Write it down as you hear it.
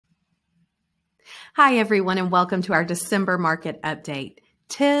Hi, everyone, and welcome to our December market update.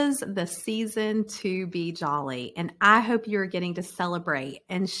 'Tis the season to be jolly, and I hope you're getting to celebrate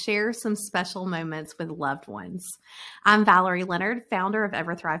and share some special moments with loved ones. I'm Valerie Leonard, founder of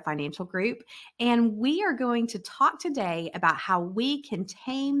EverThrive Financial Group, and we are going to talk today about how we can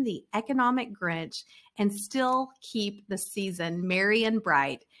tame the economic Grinch and still keep the season merry and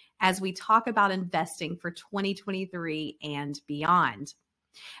bright as we talk about investing for 2023 and beyond.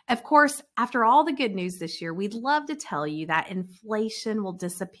 Of course, after all the good news this year, we'd love to tell you that inflation will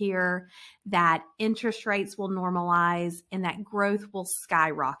disappear, that interest rates will normalize, and that growth will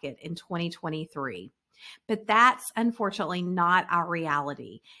skyrocket in 2023. But that's unfortunately not our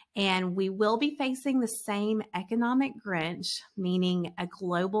reality. And we will be facing the same economic Grinch, meaning a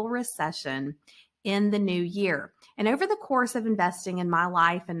global recession, in the new year. And over the course of investing in my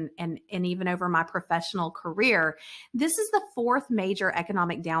life and even over my professional career, this is the fourth major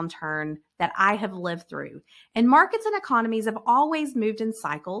economic downturn that I have lived through. And markets and economies have always moved in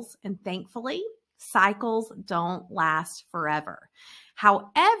cycles, and thankfully, cycles don't last forever.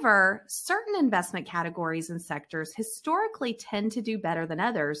 However, certain investment categories and sectors historically tend to do better than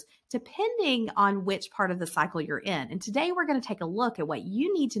others, depending on which part of the cycle you're in. And today we're going to take a look at what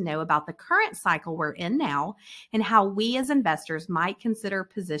you need to know about the current cycle we're in now and how we as investors might consider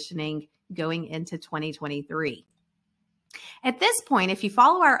positioning going into 2023. At this point, if you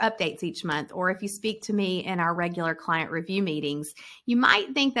follow our updates each month, or if you speak to me in our regular client review meetings, you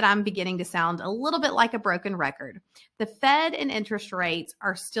might think that I'm beginning to sound a little bit like a broken record. The Fed and interest rates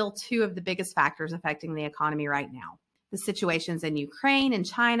are still two of the biggest factors affecting the economy right now. The situations in Ukraine and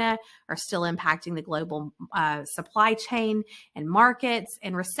China are still impacting the global supply chain and markets,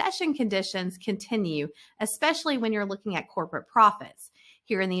 and recession conditions continue, especially when you're looking at corporate profits.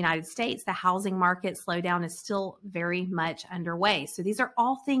 Here in the United States, the housing market slowdown is still very much underway. So these are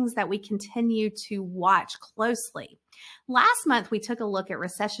all things that we continue to watch closely. Last month, we took a look at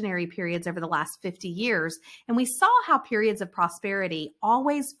recessionary periods over the last 50 years, and we saw how periods of prosperity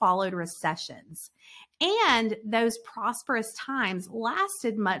always followed recessions. And those prosperous times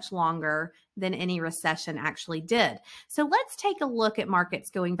lasted much longer than any recession actually did. So let's take a look at markets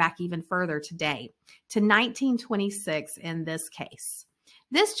going back even further today to 1926 in this case.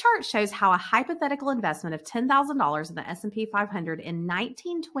 This chart shows how a hypothetical investment of $10,000 in the S&P 500 in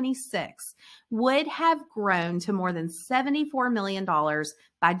 1926 would have grown to more than $74 million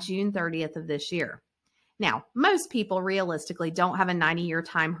by June 30th of this year. Now, most people realistically don't have a 90-year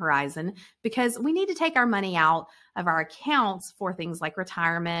time horizon because we need to take our money out of our accounts for things like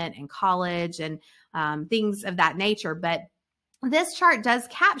retirement and college and things of that nature. But this chart does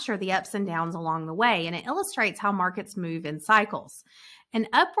capture the ups and downs along the way, and it illustrates how markets move in cycles. An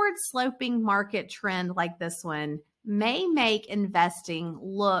upward sloping market trend like this one may make investing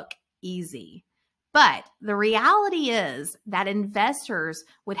look easy. But the reality is that investors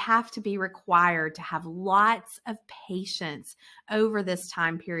would have to be required to have lots of patience over this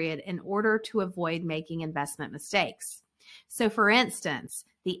time period in order to avoid making investment mistakes. So for instance,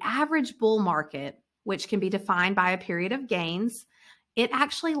 the average bull market, which can be defined by a period of gains, it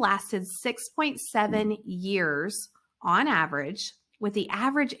actually lasted 6.7 years on average, with the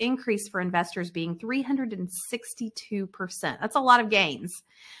average increase for investors being 362%. That's a lot of gains.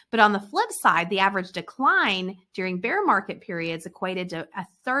 But on the flip side, the average decline during bear market periods equated to a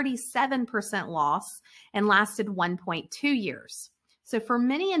 37% loss and lasted 1.2 years. So for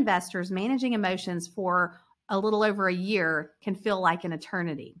many investors, managing emotions for a little over a year can feel like an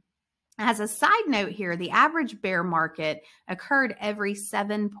eternity. As a side note here, the average bear market occurred every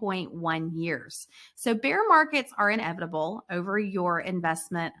 7.1 years. So bear markets are inevitable over your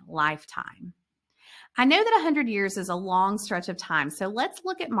investment lifetime. I know that 100 years is a long stretch of time, so let's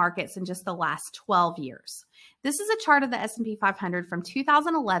look at markets in just the last 12 years. This is a chart of the S&P 500 from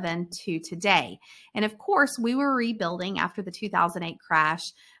 2011 to today. And of course, we were rebuilding after the 2008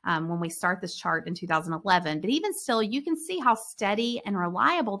 crash when we start this chart in 2011. But even still, you can see how steady and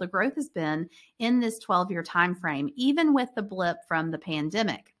reliable the growth has been in this 12-year time frame, even with the blip from the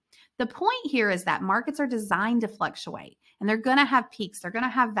pandemic. The point here is that markets are designed to fluctuate, and they're going to have peaks, they're going to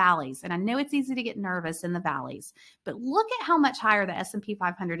have valleys. And I know it's easy to get nervous in the valleys, but look at how much higher the S&P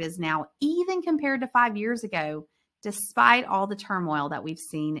 500 is now, even compared to 5 years ago, despite all the turmoil that we've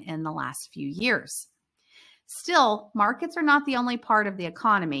seen in the last few years. Still, markets are not the only part of the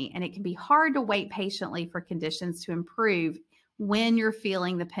economy, and it can be hard to wait patiently for conditions to improve when you're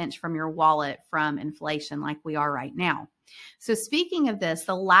feeling the pinch from your wallet from inflation like we are right now. So speaking of this,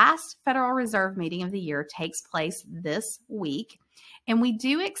 the last Federal Reserve meeting of the year takes place this week, and we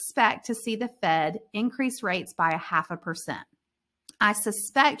do expect to see the Fed increase rates by 0.5%. I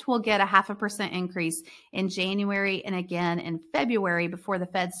suspect we'll get a 0.5% increase in January and again in February before the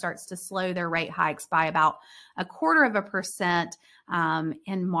Fed starts to slow their rate hikes by about 0.25%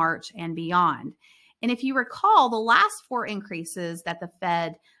 in March and beyond. And if you recall, the last 4 increases that the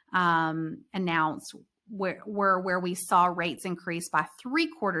Fed announced were where we saw rates increase by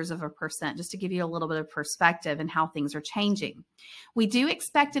 0.75%, just to give you a little bit of perspective and how things are changing. We do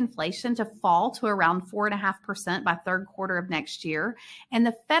expect inflation to fall to around 4.5% by third quarter of next year. And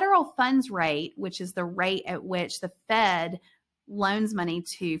the federal funds rate, which is the rate at which the Fed loans money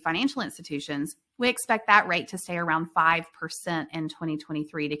to financial institutions, we expect that rate to stay around 5% in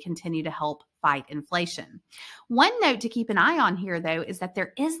 2023 to continue to help fight inflation. One note to keep an eye on here, though, is that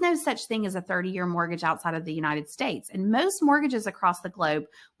there is no such thing as a 30-year mortgage outside of the United States. And most mortgages across the globe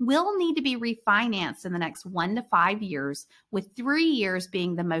will need to be refinanced in the next 1 to 5 years, with 3 years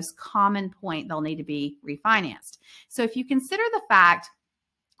being the most common point they'll need to be refinanced. So if you consider the fact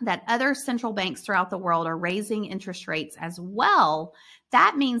that other central banks throughout the world are raising interest rates as well,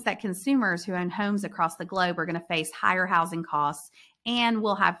 that means that consumers who own homes across the globe are going to face higher housing costs and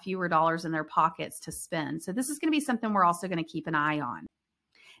will have fewer dollars in their pockets to spend. So this is going to be something we're also going to keep an eye on.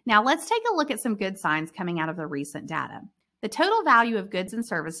 Now let's take a look at some good signs coming out of the recent data. The total value of goods and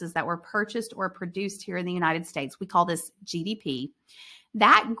services that were purchased or produced here in the United States, we call this GDP,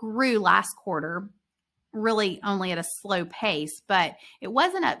 that grew last quarter, really only at a slow pace, but it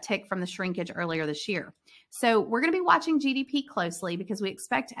was an uptick from the shrinkage earlier this year. So we're going to be watching GDP closely because we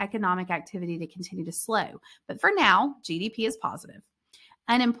expect economic activity to continue to slow. But for now, GDP is positive.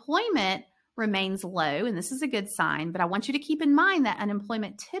 Unemployment remains low, and this is a good sign, but I want you to keep in mind that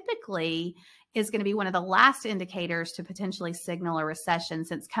unemployment typically is going to be one of the last indicators to potentially signal a recession,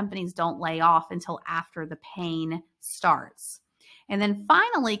 since companies don't lay off until after the pain starts. And then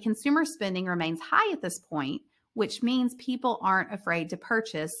finally, consumer spending remains high at this point, which means people aren't afraid to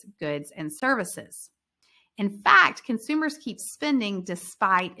purchase goods and services. In fact, consumers keep spending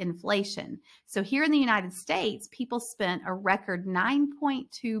despite inflation. So here in the United States, people spent a record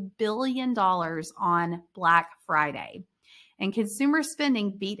 $9.2 billion on Black Friday. And consumer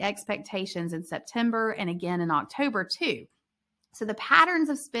spending beat expectations in September and again in October too. So the patterns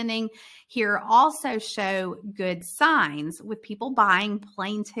of spending here also show good signs, with people buying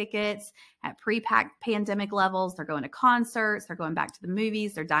plane tickets at pre-pandemic levels. They're going to concerts, they're going back to the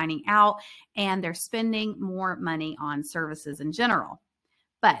movies, they're dining out, and they're spending more money on services in general.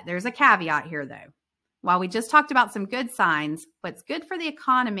 But there's a caveat here though. While we just talked about some good signs, what's good for the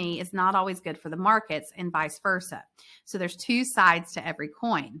economy is not always good for the markets, and vice versa. So there's 2 sides to every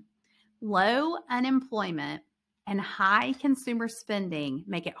coin. Low unemployment and high consumer spending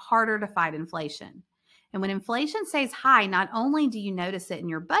make it harder to fight inflation. And when inflation stays high, not only do you notice it in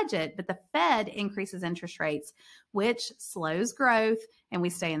your budget, but the Fed increases interest rates, which slows growth, and we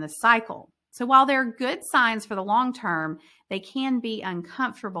stay in the cycle. So while there are good signs for the long term, they can be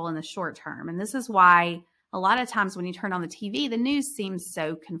uncomfortable in the short term. And this is why a lot of times when you turn on the TV, the news seems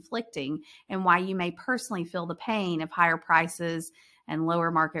so conflicting, and why you may personally feel the pain of higher prices and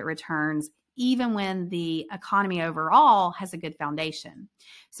lower market returns, even when the economy overall has a good foundation.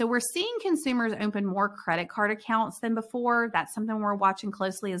 So we're seeing consumers open more credit card accounts than before. That's something we're watching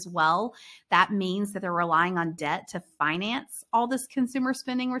closely as well. That means that they're relying on debt to finance all this consumer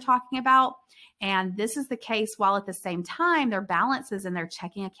spending we're talking about. And this is the case while at the same time, their balances in their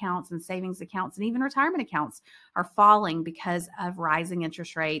checking accounts and savings accounts and even retirement accounts are falling because of rising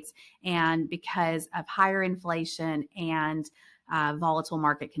interest rates and because of higher inflation and volatile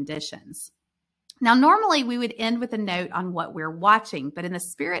market conditions. Now, normally we would end with a note on what we're watching, but in the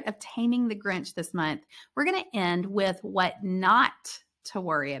spirit of taming the Grinch this month, we're going to end with what not to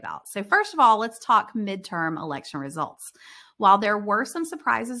worry about. So first of all, let's talk midterm election results. While there were some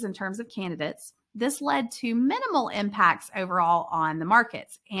surprises in terms of candidates, this led to minimal impacts overall on the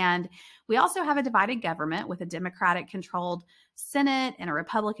markets. And we also have a divided government with a Democratic-controlled Senate and a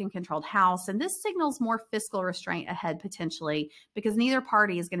Republican-controlled House. And this signals more fiscal restraint ahead potentially, because neither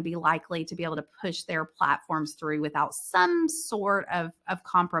party is going to be likely to be able to push their platforms through without some sort of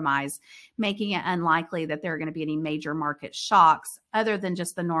compromise, making it unlikely that there are going to be any major market shocks other than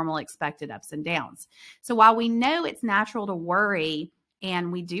just the normal expected ups and downs. So while we know it's natural to worry,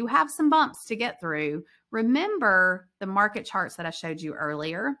 and we do have some bumps to get through, remember the market charts that I showed you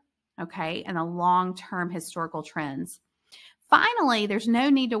earlier, okay, and the long-term historical trends. Finally, there's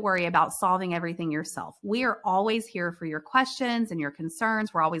no need to worry about solving everything yourself. We are always here for your questions and your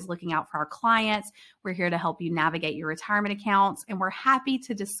concerns. We're always looking out for our clients. We're here to help you navigate your retirement accounts, and we're happy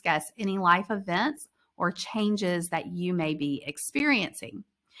to discuss any life events or changes that you may be experiencing.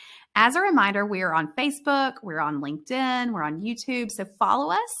 As a reminder, we are on Facebook, we're on LinkedIn, we're on YouTube. So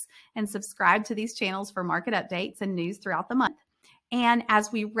follow us and subscribe to these channels for market updates and news throughout the month. And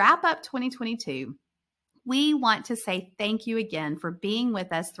as we wrap up 2022, we want to say thank you again for being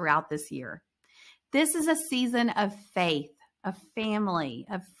with us throughout this year. This is a season of faith, of family,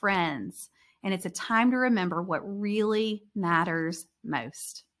 of friends, and it's a time to remember what really matters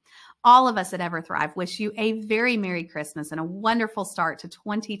most. All of us at Ever Thrive wish you a very Merry Christmas and a wonderful start to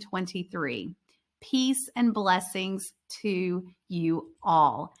 2023. Peace and blessings to you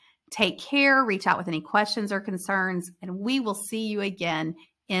all. Take care, reach out with any questions or concerns, and we will see you again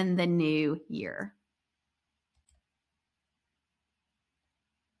in the new year.